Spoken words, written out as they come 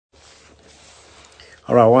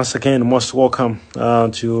All right, once again, most welcome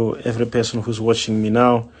to every person who's watching me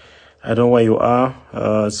now. I don't know where you are.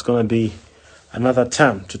 It's going to be another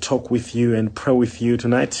time to talk with you and pray with you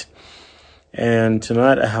tonight. And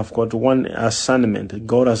tonight I have got one assignment that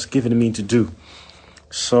God has given me to do.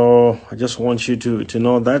 So I just want you to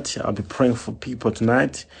know that I'll be praying for people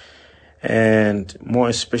tonight, and more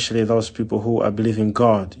especially those people who are believing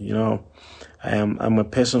God. You know, I'm a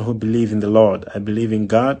person who believes in the Lord. I believe in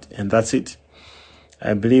God, and that's it.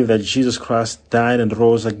 I believe that Jesus Christ died and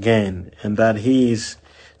rose again, and that he is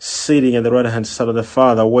sitting at the right hand side of the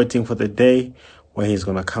Father, waiting for the day when he's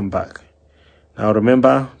going to come back. Now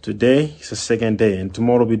remember, today is the second day, and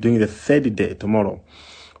tomorrow we'll be doing the 30th day. Tomorrow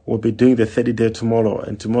we'll be doing the 30th day tomorrow,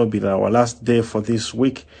 and tomorrow will be our last day for this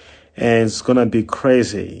week, and it's going to be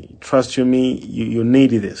crazy. Trust you me, you need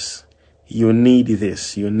this. You need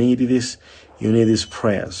this. You need this. You need these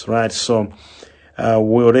prayers, right? So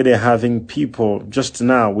we're already having people just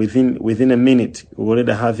now, within a minute, we're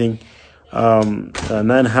already having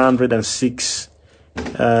 906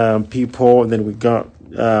 people. Then we got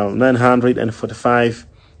 945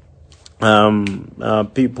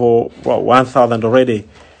 people. Well, 1,000 already.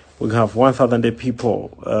 We have 1,000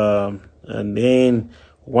 people, and then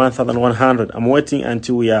 1,100. I'm waiting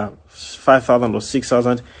until we are 5,000 or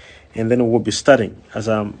 6,000, and then we'll be starting. As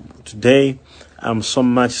today, I'm so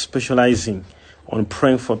much specializing on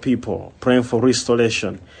praying for people, praying for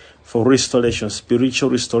restoration, spiritual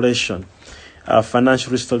restoration,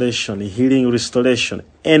 financial restoration, healing restoration,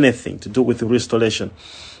 anything to do with restoration.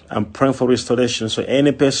 I'm praying for restoration. So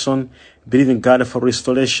any person believing God for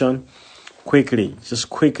restoration, just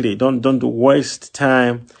quickly, don't waste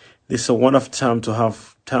time. This is a wonderful time to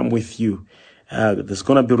have time with you. There's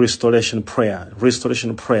going to be restoration prayer.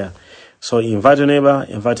 So invite your neighbor,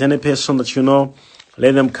 invite any person that you know.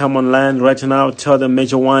 Let them come online right now. Tell them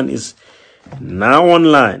Major One is now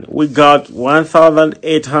online. We got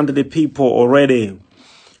 1,800 people already.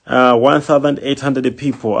 1,800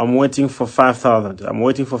 people. I'm waiting for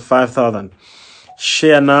 5,000.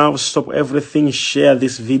 Share now. Stop everything. Share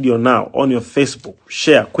this video now on your Facebook.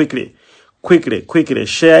 Share quickly.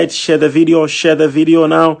 Share it. Share the video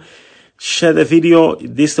now. Share the video.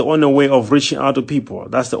 This is the only way of reaching out to people.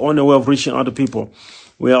 That's the only way of reaching out to people.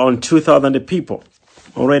 We are on 2,000 people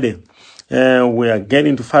already. We are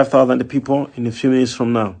getting to 5,000 people in a few minutes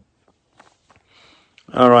from now.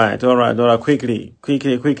 All right. Quickly.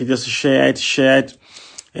 Just share it.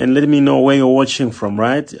 And let me know where you're watching from,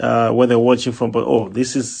 right? Where they're watching from. But,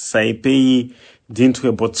 this is Saipai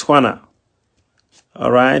Dintwe, Botswana.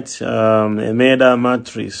 All right. Emeda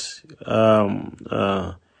Matrice.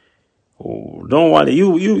 Don't worry.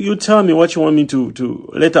 You tell me what you want me to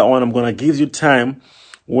later on. I'm going to give you time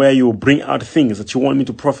where you bring out things that you want me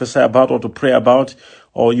to prophesy about or to pray about,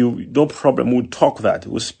 or no problem. We'll talk that.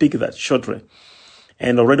 We'll speak that shortly.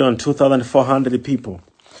 And already on 2,400 people.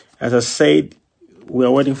 As I said, we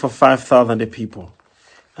are waiting for 5,000 people.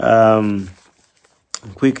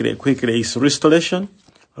 Quickly. It's restoration.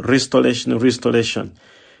 Don't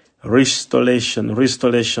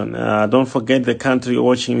forget the country you're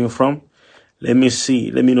watching me from. Let me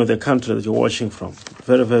know the country that you're watching from.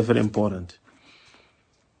 Very, very, very important.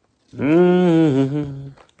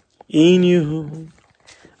 In you,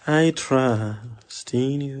 I trust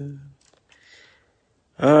in you.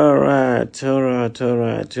 All right. So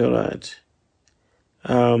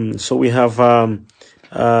we have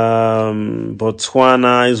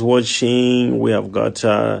Botswana is watching. We have got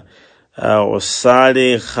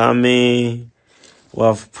Osade Khame. We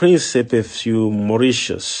have Principe Few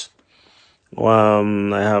Mauritius.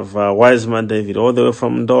 I have Wiseman David all the way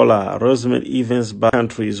from Dola. Rosemary Evans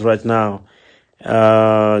countries right now.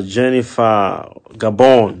 Jennifer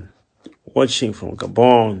Gabon, watching from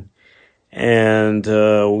Gabon. And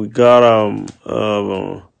we got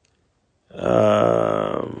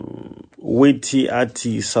Witi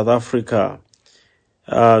Ati, South Africa.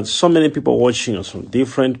 So many people watching us from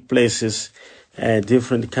different places,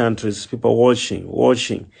 different countries. People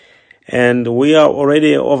watching. And we are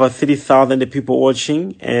already over 3,000 people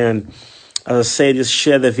watching. And as I said, just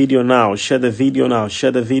share the video now.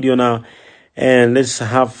 And let's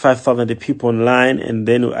have 5,000 people online. And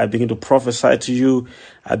then I begin to prophesy to you.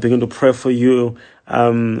 I begin to pray for you.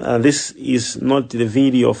 And this is not the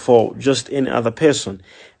video for just any other person.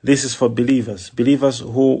 This is for believers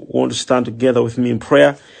who want to stand together with me in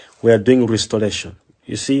prayer. We are doing restoration.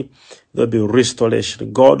 You see, there'll be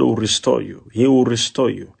restoration. God will restore you. He will restore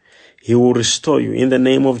you. In the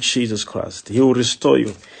name of Jesus Christ. He will restore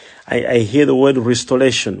you. I hear the word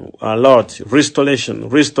restoration a lot. Restoration.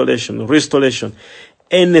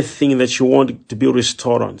 Anything that you want to be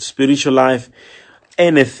restored on. Spiritual life,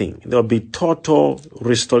 anything. There will be total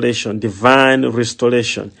restoration, divine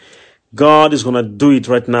restoration. God is going to do it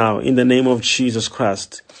right now in the name of Jesus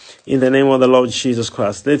Christ. In the name of the Lord Jesus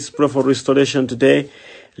Christ. Let's pray for restoration today.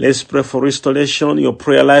 Let's pray for restoration. Your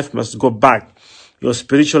prayer life must go back. Your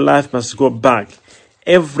spiritual life must go back.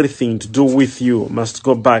 Everything to do with you must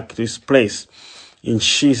go back to its place. In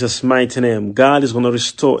Jesus' mighty name. God is going to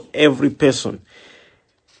restore every person.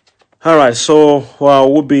 All right, so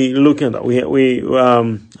we'll be looking at, we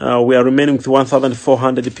are remaining with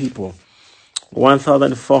 1,400 people.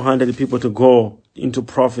 1,400 people to go into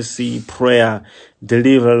prophecy, prayer,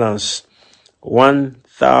 deliverance.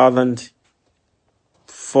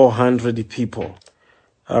 1,400 people.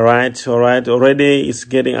 All right. Already it's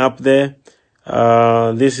getting up there.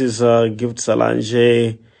 This is Gift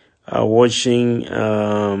Salange watching.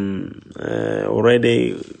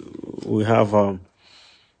 Already we have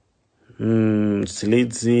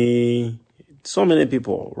Silidzi, so many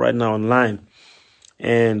people right now online.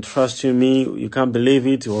 And trust you me, you can't believe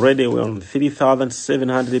it. Already we're on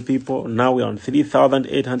 3,700 people. Now we're on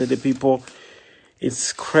 3,800 people.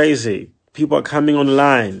 It's crazy. People are coming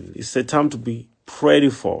online. It's a time to be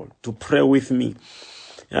prayed for, to pray with me.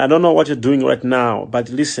 And I don't know what you're doing right now, but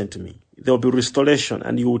listen to me. There will be restoration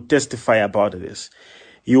and you will testify about this.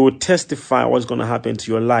 You will testify what's going to happen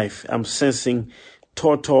to your life. I'm sensing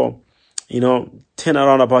total, turn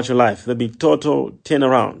around about your life. There'll be total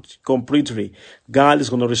turnaround completely. God is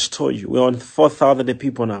going to restore you. We're on 4,000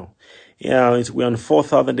 people now. We're on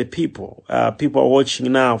 4,000 people. People are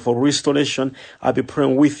watching now for restoration. I'll be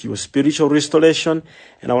praying with you. Spiritual restoration.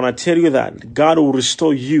 And I want to tell you that God will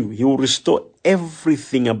restore you. He will restore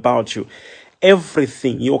everything about you.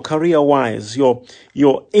 Everything. Your career-wise. Your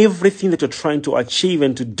everything that you're trying to achieve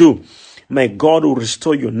and to do. My God will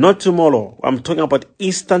restore you. Not tomorrow. I'm talking about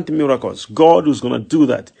instant miracles. God is going to do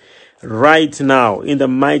that right now in the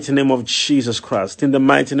mighty name of Jesus Christ. In the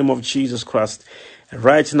mighty name of Jesus Christ.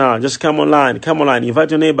 Right now. Just come online.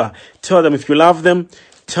 Invite your neighbor. Tell them if you love them.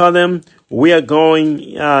 Tell them we are going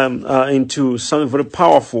into something very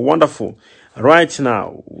powerful, wonderful. Right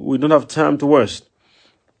now. We don't have time to waste.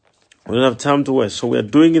 So we are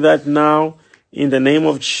doing that now in the name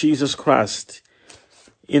of Jesus Christ.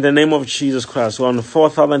 In the name of Jesus Christ, we're on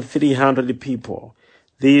 4,300 people.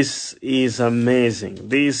 This is amazing.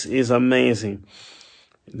 This is amazing.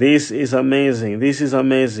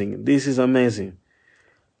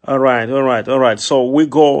 All right. So we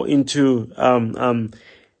go into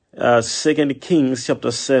 2 Kings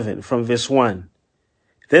chapter 7 from verse 1.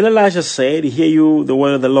 Then Elijah said, "Hear you the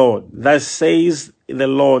word of the Lord. Thus says the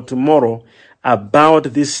Lord, tomorrow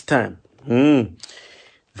about this time."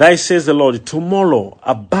 Thus says the Lord, tomorrow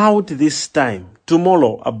about this time,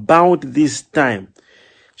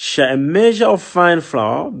 shall a measure of fine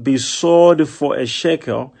flour be sold for a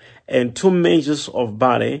shekel, and 2 measures of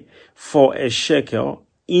barley for a shekel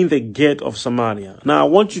in the gate of Samaria. Now I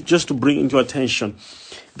want you just to bring into attention,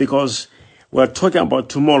 because we're talking about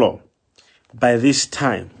tomorrow, by this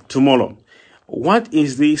time, tomorrow. What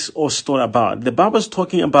is this all story about? The Bible is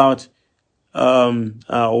talking about when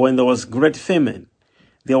there was great famine.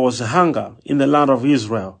 There was hunger in the land of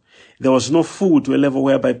Israel. There was no food to a level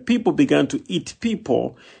whereby people began to eat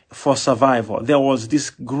people for survival. There was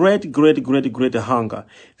this great hunger.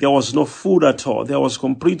 There was no food at all. There was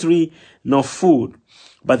completely no food.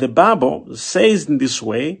 But the Bible says in this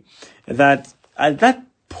way that at that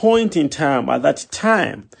point in time, at that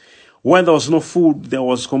time, when there was no food, there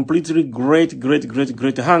was completely great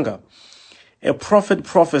hunger. A prophet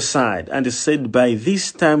prophesied and said, by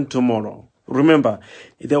this time tomorrow. Remember,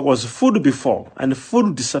 there was food before and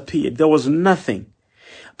food disappeared. There was nothing.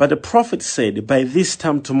 But the prophet said, by this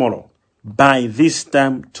time tomorrow, this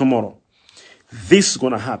is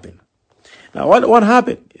going to happen. Now, what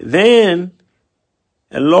happened? Then,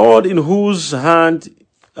 a Lord in whose hand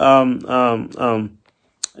the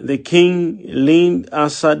king leaned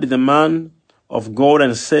answered the man of God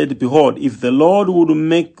and said, behold, if the Lord would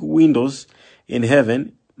make windows in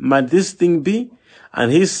heaven, might this thing be? And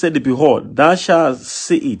he said, behold, thou shalt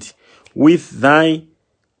see it with thy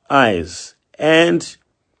eyes, and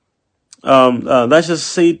thou shalt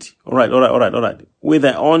see it, all right, with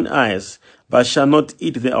thy own eyes, but shalt not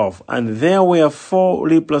eat thereof. And there were 4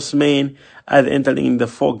 leprous men at the entering in the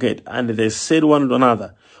foregate, and they said one to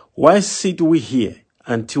another, why sit we here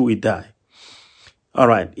until we die? All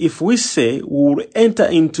right, if we say we will enter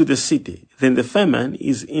into the city, then the famine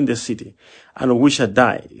is in the city, and we shall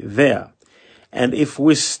die there. And if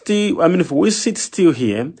we sit still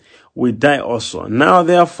here, we die also. Now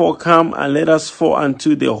therefore come and let us fall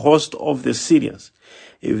unto the host of the Syrians.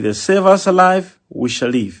 If they save us alive, we shall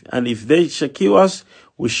live. And if they shall kill us,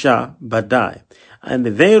 we shall but die. And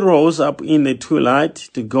they rose up in the twilight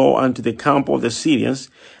to go unto the camp of the Syrians.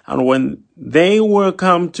 And when they were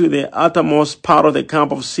come to the uttermost part of the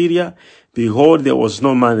camp of Syria, behold, there was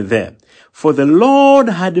no man there. For the Lord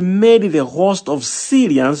had made the host of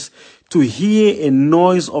Syrians to hear a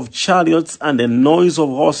noise of chariots and a noise of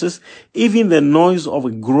horses, even the noise of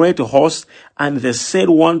a great host. And they said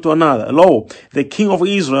one to another, Lo, the king of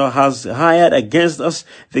Israel has hired against us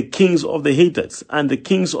the kings of the Hittites and the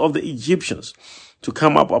kings of the Egyptians to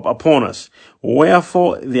come up upon us.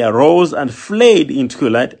 Wherefore they arose and fled in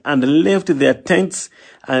twilight, and left their tents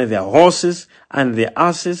and their horses and their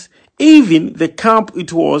asses, even the camp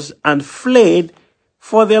it was, and fled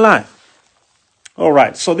for their life. All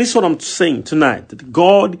right, so this is what I'm saying tonight, that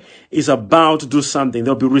God is about to do something.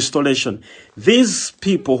 There'll be restoration. These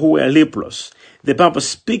people who were leprous, the Bible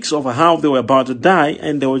speaks of how they were about to die,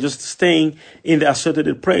 and they were just staying in the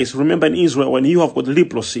isolated place. Remember, in Israel, when you have got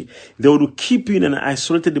leprosy, they would keep you in an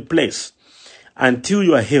isolated place until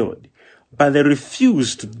you are healed. But they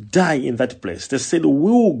refused to die in that place. They said,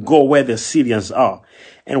 we will go where the Syrians are.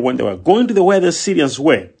 And when they were going to where the Syrians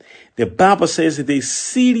were, the Bible says the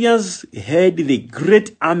Syrians heard the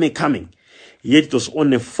great army coming. Yet it was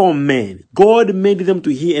only 4 men. God made them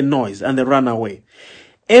to hear a noise, and they ran away.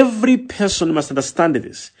 Every person must understand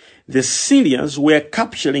this. The Syrians were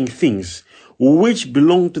capturing things which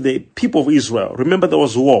belonged to the people of Israel. Remember, there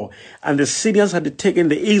was war, and the Syrians had taken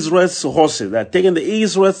the Israelites' horses, they had taken the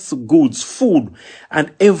Israelites' goods, food,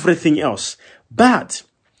 and everything else. But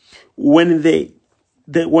when the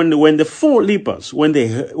 4 lepers, when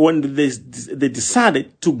they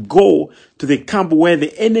decided to go to the camp where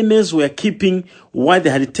the enemies were keeping what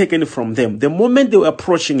they had taken from them, the moment they were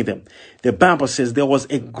approaching them, the Bible says there was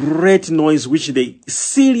a great noise which the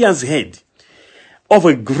Syrians heard of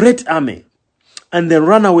a great army, and they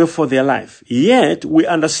ran away for their life. Yet we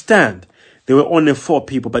understand there were only 4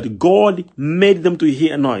 people, but God made them to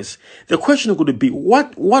hear a noise. The question could be,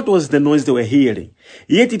 what was the noise they were hearing?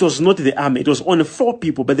 Yet it was not the army. It was only 4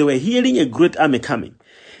 people, but they were hearing a great army coming.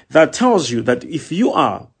 That tells you that if you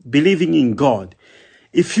are believing in God,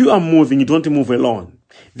 if you are moving, you don't move alone.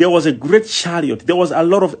 There was a great chariot. There was a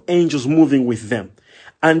lot of angels moving with them,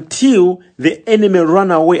 until the enemy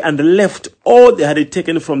ran away and left all they had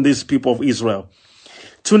taken from these people of Israel.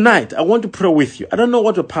 Tonight, I want to pray with you. I don't know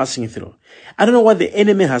what you're passing through. I don't know what the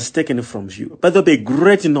enemy has taken from you, but there'll be a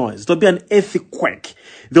great noise. There'll be an earthquake.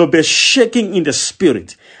 There'll be a shaking in the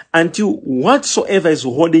spirit until whatsoever is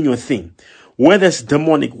holding your thing, whether it's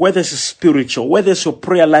demonic, whether it's spiritual, whether it's your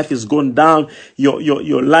prayer life is gone down,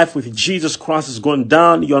 your life with Jesus Christ is gone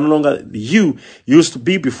down, you're no longer you used to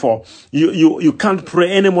be before. You can't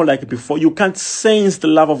pray anymore like before. You can't sense the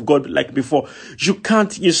love of God like before. You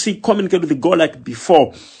can't, communicate with God like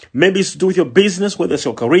before. Maybe it's to do with your business, whether it's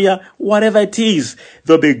your career, whatever it is.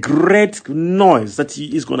 There'll be a great noise that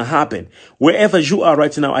is going to happen wherever you are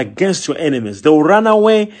right now against your enemies. They will run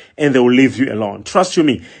away and they will leave you alone. Trust you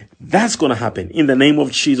me. That's going to happen in the name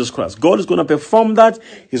of Jesus Christ. God is going to perform that.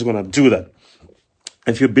 He's going to do that.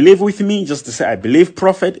 If you believe with me, just to say, I believe,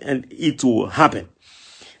 prophet, and it will happen.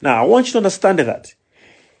 Now, I want you to understand that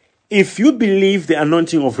if you believe the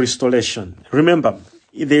anointing of restoration, remember,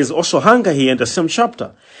 there's also hunger here in the same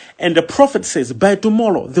chapter. And the prophet says, by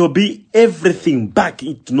tomorrow, there will be everything back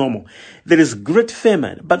into normal. There is great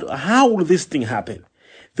famine. But how will this thing happen?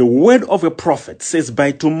 The word of a prophet says,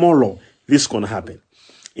 by tomorrow, this is going to happen.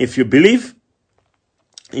 If you believe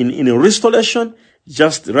in a restoration,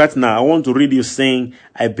 just right now, I want to read you saying,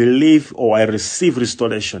 I believe or I receive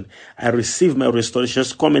restoration. I receive my restoration.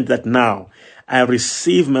 Just comment that now. I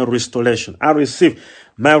receive my restoration. I receive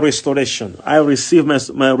my restoration. I receive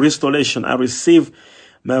my restoration. I receive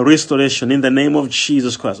my restoration in the name of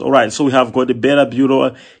Jesus Christ. All right. So we have got the Beta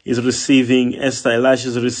Bureau is receiving. Esther Elash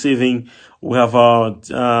is receiving. We have,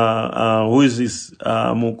 who is this?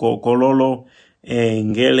 Muko Kololo.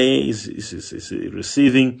 Ngele is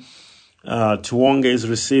receiving. Tuonga is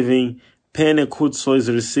receiving. Pene Kutso is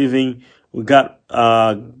receiving. We got,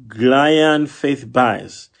 Glian Faith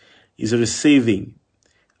Bias is receiving.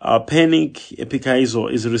 Panic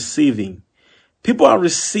Epikaizo is receiving. People are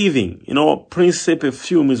receiving. Prince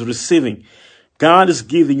Perfume is receiving. God is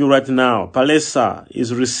giving you right now. Palesa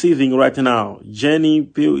is receiving right now. Jenny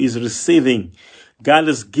Pugh is receiving. God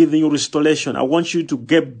is giving you restoration. I want you to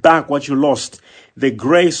get back what you lost. The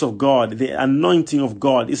grace of God, the anointing of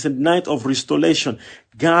God. It's a night of restoration.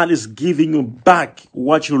 God is giving you back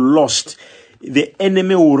what you lost. the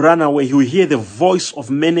enemy will run away. He will hear the voice of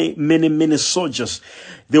many, many, many soldiers.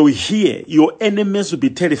 They will hear. Your enemies will be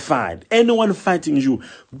terrified. Anyone fighting you,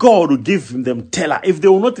 God will give them terror. If they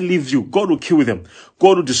will not leave you, God will kill them.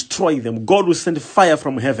 God will destroy them. God will send fire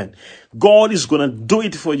from heaven. God is going to do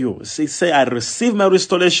it for you. Say, I receive my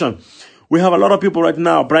restoration. We have a lot of people right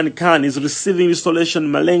now. Brian Khan is receiving restoration.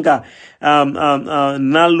 Malenga,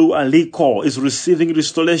 Nalu Aliko is receiving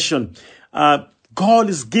restoration. God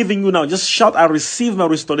is giving you now. Just shout, I receive my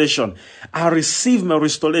restoration. I receive my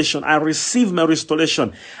restoration. I receive my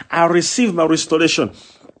restoration. I receive my restoration.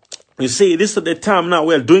 You see, this is the time now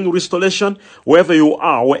we're doing restoration wherever you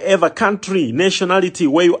are, wherever country, nationality,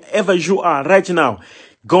 wherever you are right now.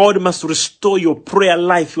 God must restore your prayer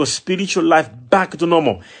life, your spiritual life back to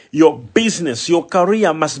normal. Your business, your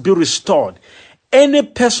career must be restored. Any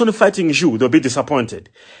person fighting you, they'll be disappointed.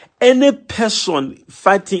 Any person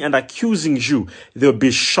fighting and accusing you, they'll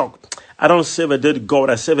be shocked. I don't serve a dead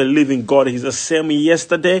God. I serve a living God. He's the same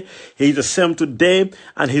yesterday. He's the same today.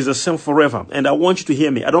 And he's the same forever. And I want you to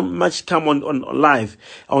hear me. I don't much come on live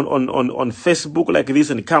on Facebook like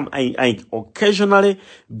this and come. I occasionally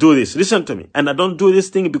do this. Listen to me. And I don't do this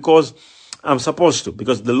thing because I'm supposed to.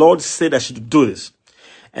 Because the Lord said I should do this.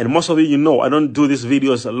 And most of you know I don't do these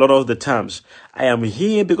videos a lot of the times. I am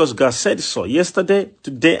here because God said so. Yesterday,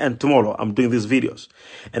 today, and tomorrow, I'm doing these videos.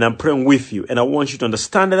 And I'm praying with you. And I want you to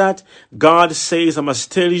understand that God says, I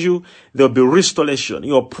must tell you, there will be restoration.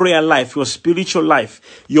 Your prayer life, your spiritual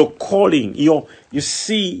life, your calling, some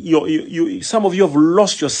of you have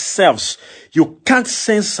lost yourselves. You can't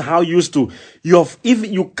sense how you used to. You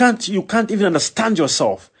can't even understand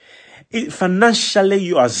yourself. Financially,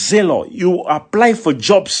 you are zero. You apply for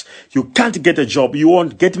jobs. You can't get a job. You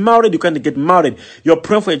won't get married. You can't get married. You're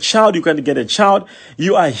praying for a child. You can't get a child.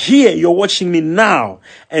 You are here. You're watching me now.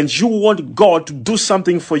 And you want God to do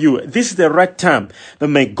something for you. This is the right time. But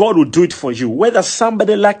may God will do it for you. Whether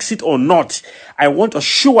somebody likes it or not, I want to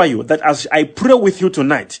assure you that as I pray with you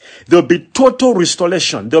tonight, there'll be total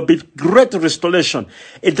restoration. There'll be great restoration.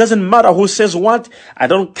 It doesn't matter who says what. I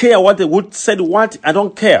don't care what they would said what. I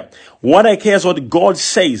don't care. What I care is what God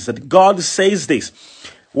says, that God says this.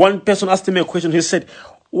 One person asked me a question. He said,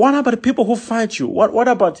 what about people who fight you? What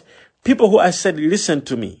about people who, I said, listen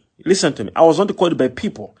to me. Listen to me. I was not called by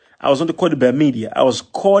people. I was not called by media. I was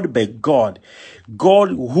called by God. God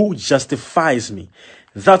who justifies me.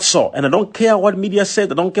 That's all. And I don't care what media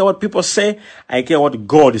says. I don't care what people say. I care what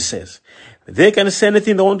God says. They can say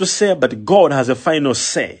anything they want to say, but God has a final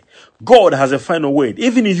say. God has a final word.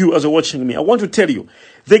 Even you as you're watching me, I want to tell you,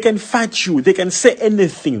 they can fight you. They can say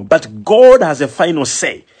anything, but God has a final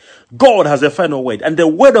say. God has a final word. And the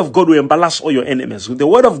word of God will embarrass all your enemies. The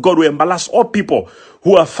word of God will embarrass all people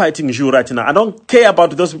who are fighting you right now. I don't care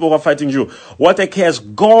about those people who are fighting you. What I care is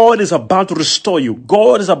God is about to restore you.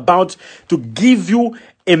 God is about to give you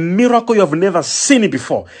a miracle you have never seen it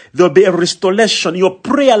before. There will be a restoration. Your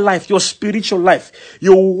prayer life, your spiritual life,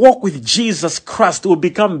 your walk with Jesus Christ will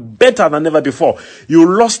become better than ever before. You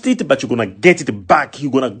lost it, but you're going to get it back.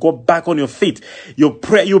 You're going to go back on your feet. You'll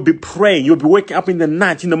be praying. You'll be waking up in the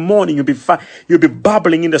night, in the morning. You'll be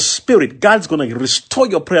babbling in the spirit. God's going to restore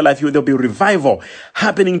your prayer life. There'll be revival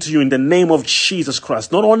happening to you in the name of Jesus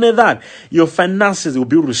Christ. Not only that, your finances will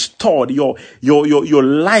be restored. Your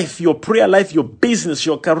life, your prayer life, your business,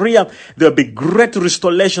 your career, there'll be great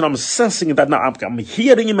restoration. I'm sensing that now. I'm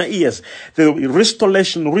hearing in my ears. There will be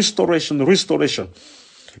restoration. All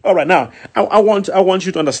right, now I want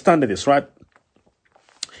you to understand this, right?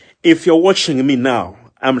 If you're watching me now,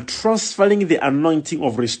 I'm transferring the anointing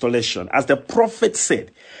of restoration. As the prophet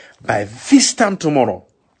said, by this time tomorrow,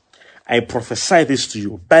 I prophesy this to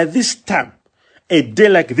you. By this time, a day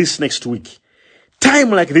like this next week,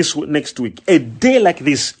 time like this next week, a day like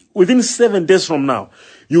this, within 7 days from now,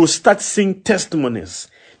 you will start seeing testimonies.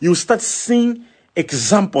 You will start seeing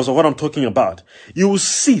examples of what I'm talking about. You will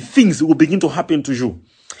see things that will begin to happen to you.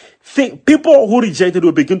 People who rejected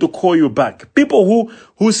will begin to call you back. People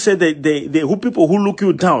who said people who look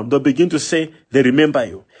you down, they'll begin to say they remember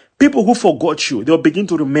you. People who forgot you, they'll begin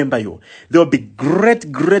to remember you. There will be great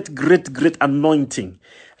anointing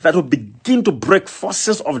that will begin to break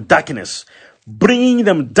forces of darkness, bringing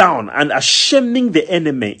them down and shaming the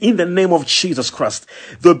enemy in the name of Jesus Christ.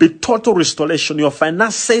 There will be total restoration. Your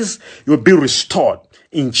finances will be restored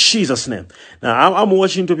in Jesus' name. Now, I'm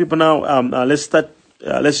watching two people now.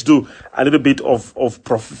 Let's do a little bit of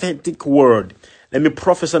prophetic word. Let me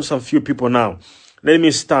prophesy to some few people now. Let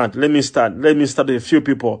me start with a few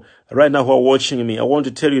people right now who are watching me. I want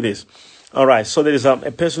to tell you this. All right. So there is a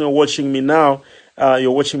person who watching me now.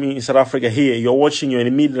 you're watching me in South Africa here. You're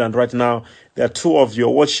in Midland right now. There are 2 of you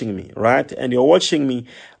watching me, right? And you're watching me,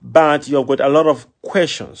 but you've got a lot of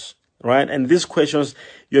questions, right? And these questions,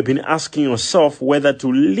 you've been asking yourself whether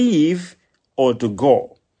to leave or to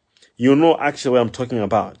go. You know actually what I'm talking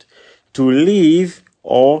about. To leave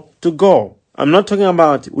or to go. I'm not talking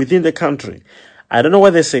about within the country. I don't know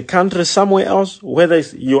whether it's a country somewhere else, whether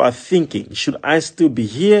you are thinking, should I still be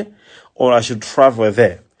here or I should travel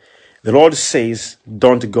there? The Lord says,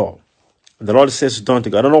 don't go. The Lord says, don't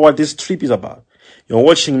go. I don't know what this trip is about. You're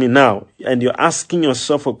watching me now and you're asking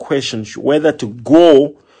yourself a question, whether to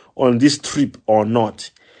go on this trip or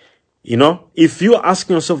not. You know, if you're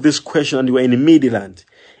asking yourself this question and you are in Midland,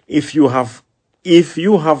 if you have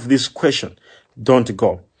this question, don't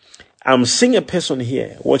go. I'm seeing a person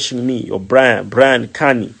here watching me, or Brian,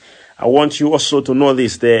 Kani. I want you also to know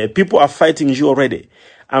this. The people are fighting you already.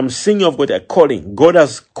 I'm seeing you've got a calling. God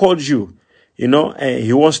has called you, you know, and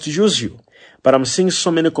He wants to use you. But I'm seeing so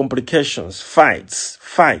many complications, fights.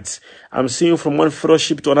 I'm seeing from one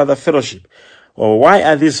fellowship to another fellowship. Well, why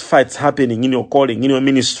are these fights happening in your calling, in your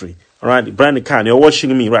ministry? All right, Brian Khan, you're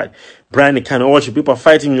watching me, right? Brian Khan, you're watching. People are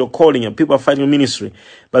fighting your calling and people are fighting your ministry.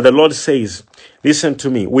 But the Lord says, listen to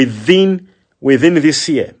me, within this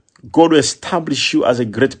year, God will establish you as a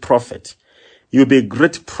great prophet. You'll be a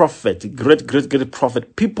great prophet, great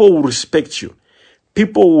prophet. People will respect you.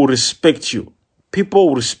 People will respect you.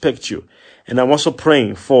 And I'm also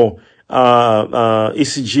praying for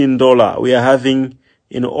ECG Ndola. We are having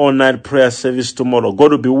an all-night prayer service tomorrow.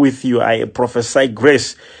 God will be with you. I prophesy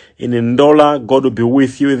grace in Ndola. God will be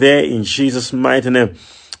with you there in Jesus' mighty name.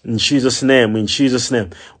 In Jesus' name.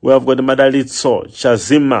 We have got Madalitso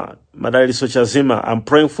Chazima. I'm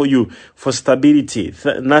praying for you for stability.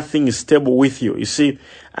 Nothing is stable with you. You see,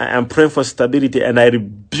 I'm praying for stability, and I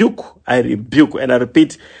rebuke, and I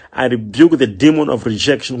repeat, I rebuke the demon of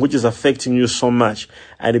rejection which is affecting you so much.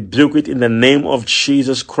 I rebuke it in the name of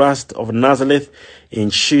Jesus Christ of Nazareth. In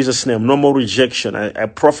Jesus' name, no more rejection. I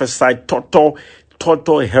prophesy total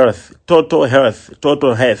health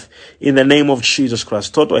in the name of Jesus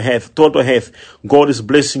Christ. Total health. God is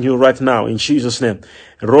blessing you right now in Jesus' name.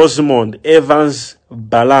 Rosamond Evans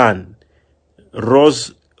Balan.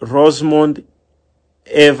 Rosamond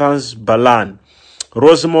Evans Balan.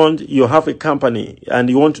 Rosamond, you have a company and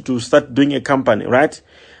you want to start doing a company, right?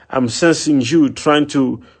 I'm sensing you trying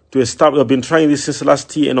to establish. You've been trying this since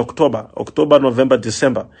last year in October, November,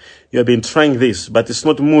 December. You have been trying this, but it's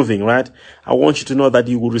not moving, right? I want you to know that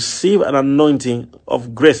you will receive an anointing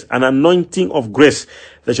of grace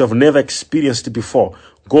that you have never experienced before.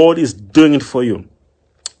 God is doing it for you.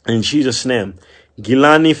 In Jesus' name.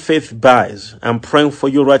 Gilani Faith Buys, I'm praying for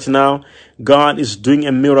you right now. God is doing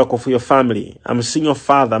a miracle for your family. I'm seeing your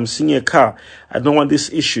father. I'm seeing a car. I don't want these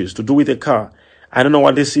issues to do with a car. I don't know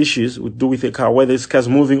what these issues would do with a car, whether this car's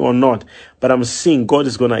moving or not. But I'm seeing God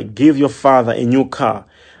is going to give your father a new car.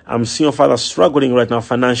 I'm seeing your father struggling right now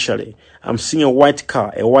financially. I'm seeing a white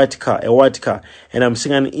car. And I'm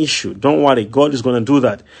seeing an issue. Don't worry. God is going to do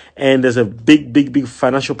that. And there's a big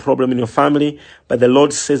financial problem in your family. But the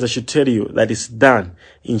Lord says I should tell you that it's done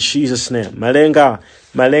in Jesus' name. Malenga,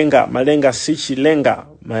 si chilenga,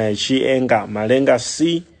 malenga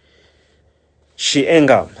si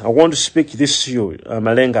Shienga, I want to speak this to you,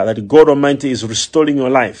 Malenga, that God Almighty is restoring your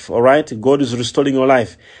life. All right, God is restoring your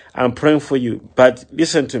life. I'm praying for you, but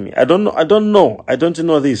listen to me. I don't know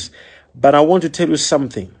this, but I want to tell you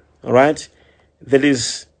something. All right, there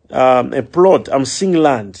is a plot. I'm seeing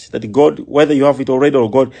land that God, whether you have it already or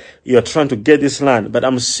God, you are trying to get this land, but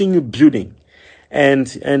I'm seeing you building,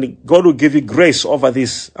 and God will give you grace over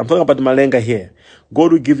this. I'm talking about Malenga here.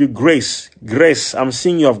 God will give you grace. I'm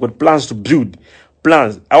seeing you have got plans to build.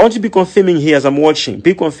 Plans. I want you to be confirming here as I'm watching.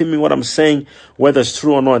 Be confirming what I'm saying, whether it's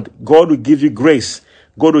true or not. God will give you grace.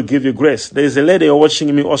 There is a lady you're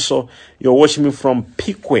watching me also. You're watching me from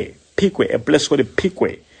Pique, a place called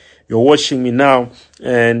Pique. You're watching me now,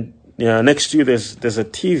 and next to you there's a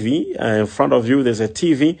TV. In front of you there's a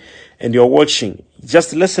TV, and you're watching.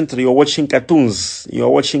 Just listen to you're watching cartoons.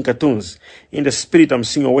 In the spirit, I'm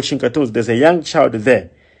seeing you're watching cartoons. There's a young child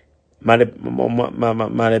there. I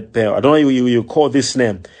don't know you call this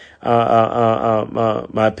name.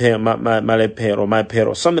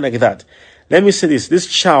 Malepero, something like that. Let me say this. This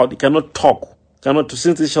child cannot talk.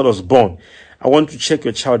 Since this child was born. I want to check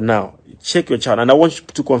your child now. Check your child. And I want you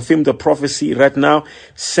to confirm the prophecy right now.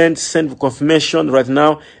 Send confirmation right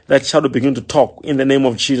now. That child will begin to talk in the name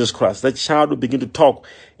of Jesus Christ. That child will begin to talk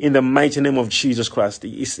in the mighty name of Jesus Christ.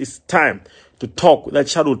 It's time to talk. That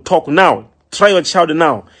child will talk now. Try your child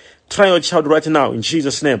now. Try your child right now in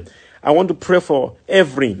Jesus' name. I want to pray for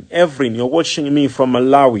Evelyn. Evelyn, you're watching me from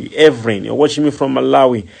Malawi. Evelyn, you're watching me from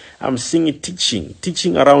Malawi. I'm seeing it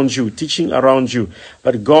teaching around you.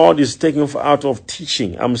 But God is taking you out of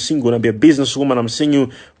teaching. I'm seeing you're going to be a businesswoman. I'm seeing you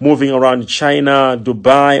moving around China,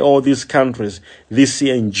 Dubai, all these countries this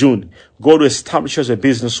year in June. God will establish you as a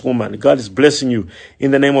businesswoman. God is blessing you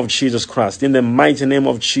in the name of Jesus Christ. In the mighty name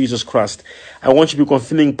of Jesus Christ. I want you to be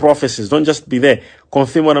confirming prophecies. Don't just be there.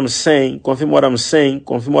 Confirm what I'm saying.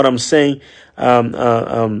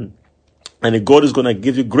 And God is going to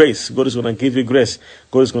give you grace.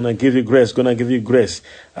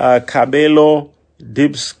 Cabello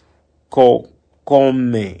Dips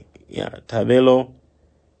Kokome. Yeah, Tabelo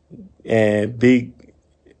Big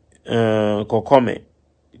Kokome.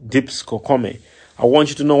 Dips Kokome. I want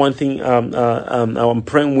you to know one thing. I'm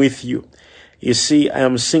praying with you. You see, I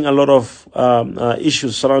am seeing a lot of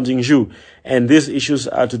issues surrounding you, and these issues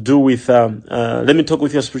are to do with. Let me talk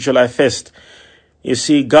with your spiritual life first. You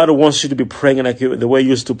see, God wants you to be praying like the way you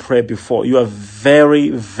used to pray before. You are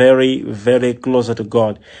very, very, very closer to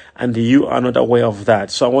God, and you are not aware of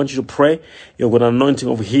that. So I want you to pray. You've got an anointing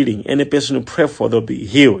of healing. Any person you pray for, they'll be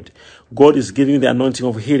healed. God is giving you the anointing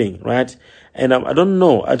of healing, right? And I don't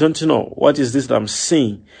know what is this that I'm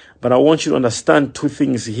seeing, but I want you to understand two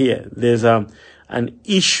things here. There's an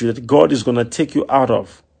issue that God is going to take you out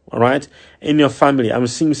of, all right? In your family, I'm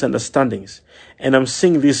seeing misunderstandings. And I'm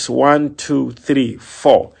seeing this 1, 2, 3,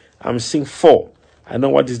 4. I'm seeing 4. I know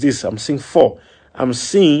what is this. I'm seeing 4. I'm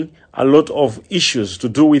seeing a lot of issues to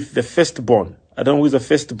do with the firstborn. I don't know who is the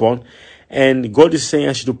firstborn. And God is saying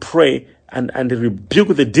I should pray and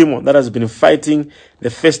rebuke the demon that has been fighting the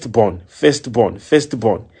firstborn.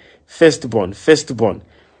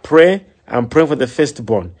 Pray. I'm praying for the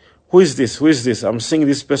firstborn. Who is this? I'm seeing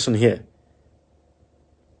this person here.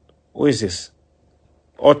 Who is this?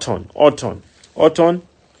 Orton,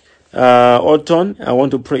 I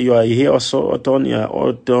want to pray. You are here also, Orton. Yeah,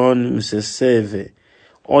 Orton, Mrs. Seve.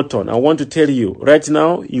 Orton, I want to tell you right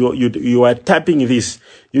now. You are tapping this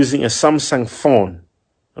using a Samsung phone,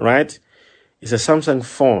 right? It's a Samsung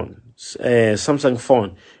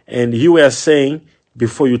phone, and you were saying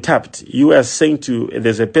before you tapped, you were saying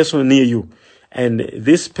there's a person near you, and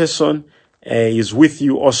this person is with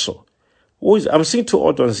you also. I'm seeing 2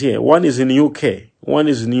 Ortons here. One is in the UK.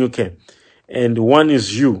 And one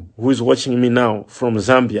is you, who is watching me now from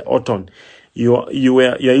Zambia, Orton. You're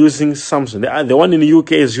using Samsung. The one in the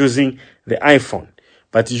UK is using the iPhone.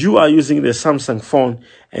 But you are using the Samsung phone,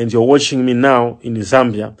 and you're watching me now in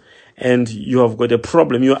Zambia. And you have got a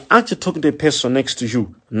problem. You are actually talking to a person next to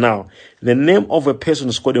you now. The name of a person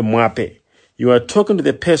is called a Mwape. You are talking to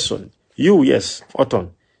the person. Yes,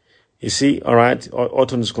 Orton. You see, all right,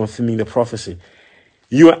 Orton is confirming the prophecy.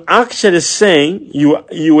 You were actually saying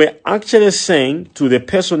to the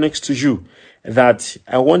person next to you that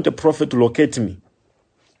I want the prophet to locate me.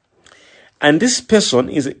 And this person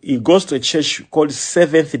he goes to a church called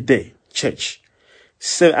Seventh Day Church,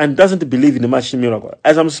 and doesn't believe in the matching miracle.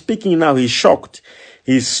 As I'm speaking now, he's shocked.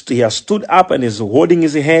 He has stood up and is holding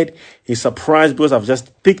his head. He's surprised because I've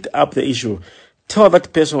just picked up the issue. Tell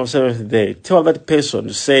that person of Seventh Day. Tell that person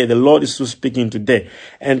to say the Lord is still speaking today,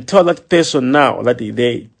 and tell that person now that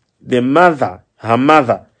her mother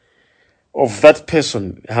of that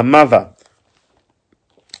person, the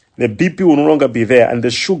BP will no longer be there, and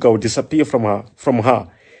the sugar will disappear from her.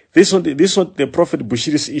 This is not the Prophet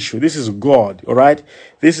Bushiri's issue. This is God, all right?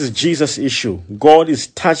 This is Jesus' issue. God is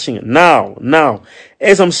touching it now.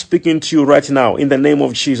 As I'm speaking to you right now, in the name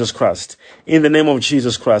of Jesus Christ,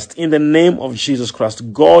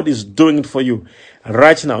 God is doing it for you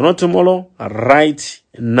right now. Not tomorrow, right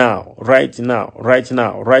now, in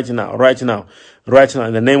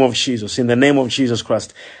the name of Jesus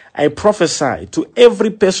Christ. I prophesy to every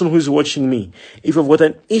person who is watching me. If you've got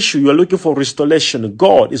an issue, you are looking for restoration,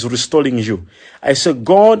 God is restoring you. I say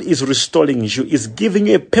God is restoring you, is giving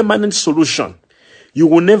you a permanent solution. You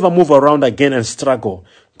will never move around again and struggle.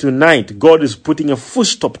 Tonight, God is putting a full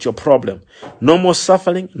stop to your problem. No more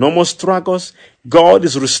suffering, no more struggles. God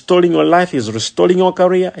is restoring your life. He's restoring your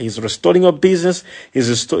career. He's restoring your business. He's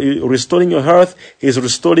restoring your health. He's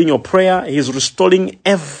restoring your prayer. He's restoring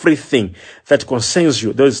everything that concerns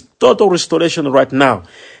you. There is total restoration right now.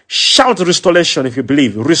 Shout restoration if you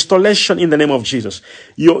believe. Restoration in the name of Jesus.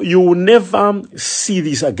 You will never see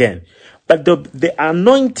this again. But the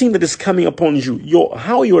anointing that is coming upon you,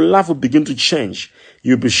 how your life will begin to change.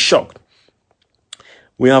 You'll be shocked.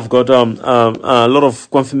 We have got a lot of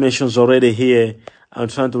confirmations already here. I'm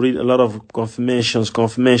trying to read a lot of confirmations.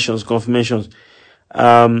 Gilani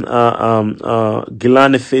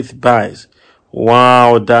Faith buys.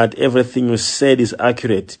 Wow, that everything you said is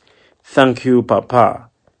accurate. Thank you, Papa.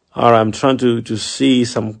 All right, I'm trying to see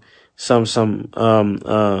some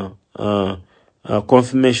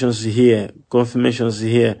confirmations here. Confirmations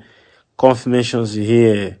here.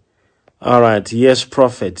 All right. Yes,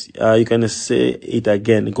 prophet. You can say it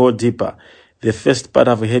again. Go deeper. The first part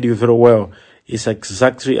I've heard you very well. It's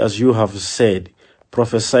exactly as you have said.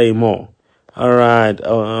 Prophesy more. All right.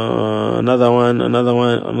 Another one.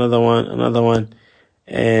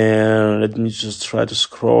 And let me just try to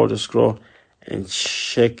scroll and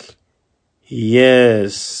check.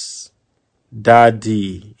 Yes.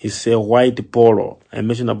 Daddy. It's a white Polo. I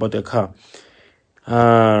mentioned about the car.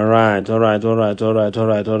 All right.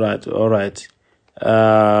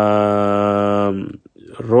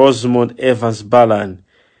 Rosemont Evans Ballan.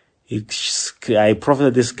 I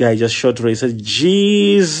profited this guy just shortly. He said,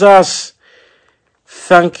 Jesus.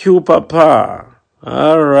 Thank you, Papa.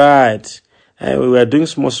 All right. We were doing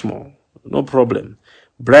small. No problem.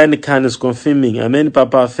 Brian Khan is confirming. Amen,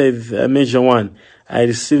 Papa. Faith, major one. I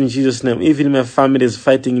receive in Jesus' name. Even my family is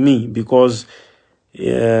fighting me because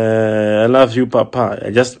I love you, Papa.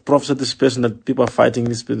 I just prophesied this person that people are fighting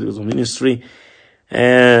this ministry.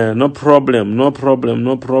 No problem. I'm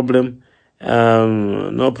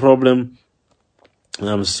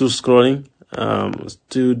still scrolling.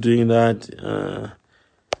 Still doing that.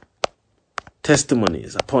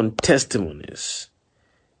 Testimonies upon testimonies.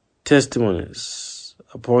 Testimonies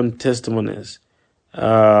upon testimonies.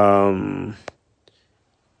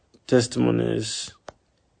 Testimonies.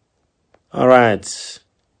 All right.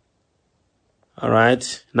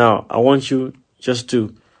 Now I want you just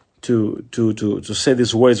to say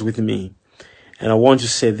these words with me, and I want you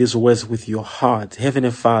to say these words with your heart.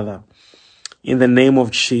 Heavenly Father, in the name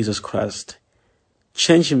of Jesus Christ,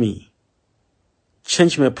 change me.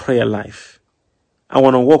 Change my prayer life. I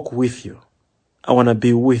want to walk with you. I want to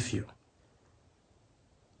be with you.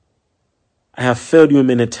 I have failed you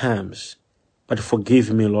many times, but forgive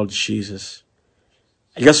me, Lord Jesus.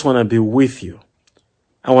 I just want to be with you.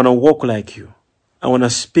 I want to walk like you. I want to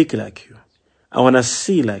speak like you. I want to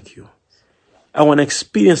see like you. I want to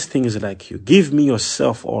experience things like you. Give me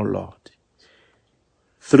yourself, oh Lord.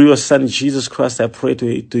 Through your Son, Jesus Christ, I pray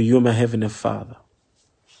to you, my Heavenly Father.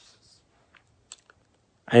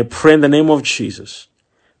 I pray in the name of Jesus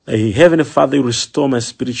that Heavenly Father, you restore my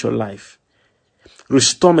spiritual life.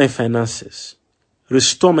 Restore my finances.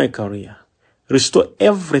 Restore my career. Restore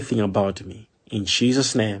everything about me. In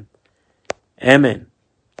Jesus' name. Amen.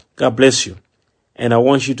 God bless you. And I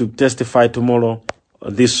want you to testify tomorrow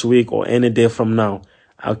or this week or any day from now.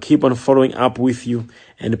 I'll keep on following up with you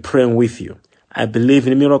and praying with you. I believe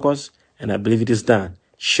in miracles and I believe it is done.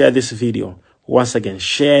 Share this video. Once again,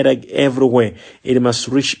 share it everywhere. It must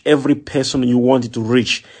reach every person you want it to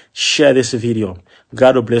reach. Share this video.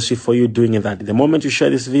 God will bless you for you doing that. The moment you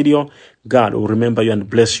share this video, God will remember you and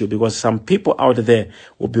bless you, because some people out there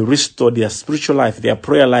will be restored. Their spiritual life, their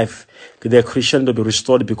prayer life, their Christian will be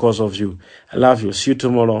restored because of you. I love you. See you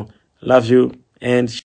tomorrow. Love you. And